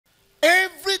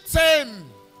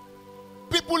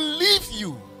people leave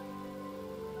you,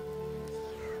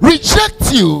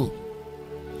 reject you,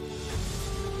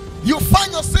 you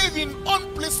find yourself in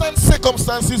unpleasant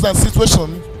circumstances and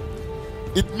situations,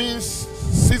 it means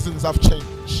seasons have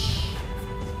changed.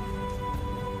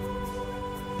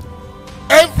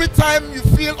 Every time you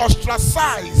feel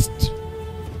ostracized,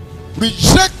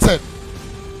 rejected,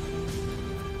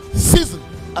 season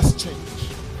has changed.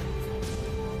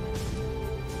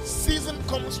 Season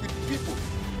comes with people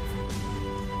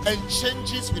and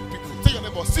changes with people. Tell your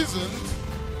neighbor, season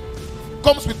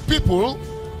comes with people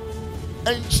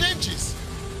and changes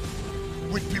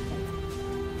with people.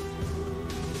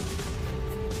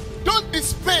 Don't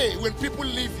despair when people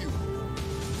leave you.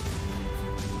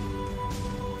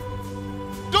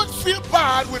 Don't feel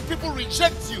bad when people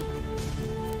reject you.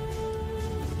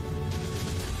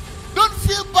 Don't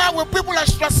feel bad when people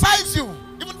ostracize you.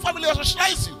 Even family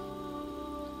ostracize you.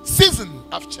 Seasons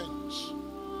have changed.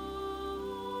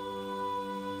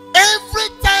 Every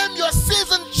time your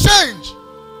season change,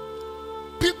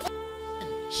 people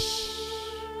change.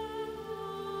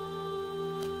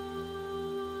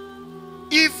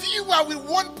 If you are with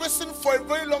one person for a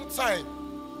very long time,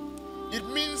 it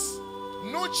means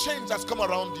no change has come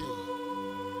around you.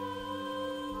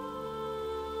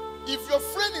 If your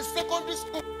friend in secondary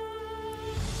school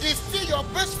is still your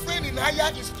best friend in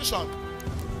higher institution,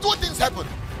 two things happen.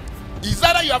 Is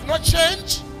either you have not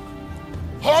changed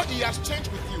or he has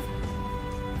changed with you.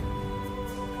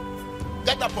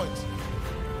 Get that point?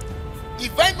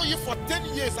 If I know you for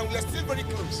 10 years and we are still very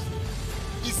close,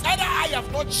 it's either I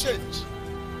have not changed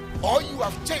or you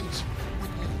have changed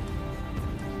with me.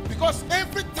 Because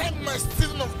every time my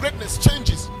season of greatness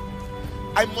changes,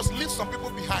 I must leave some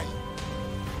people behind.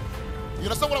 You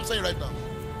understand what I'm saying right now?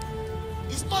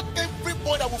 It's not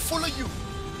everybody that will follow you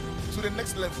to the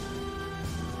next level.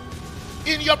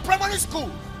 In your primary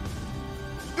school,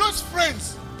 those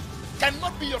friends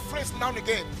cannot be your friends now and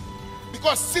again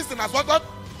because season has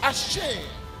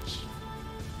changed.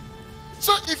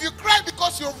 So if you cry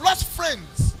because you've lost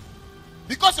friends,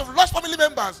 because you've lost family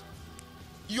members,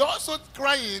 you're also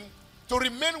crying to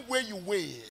remain where you were.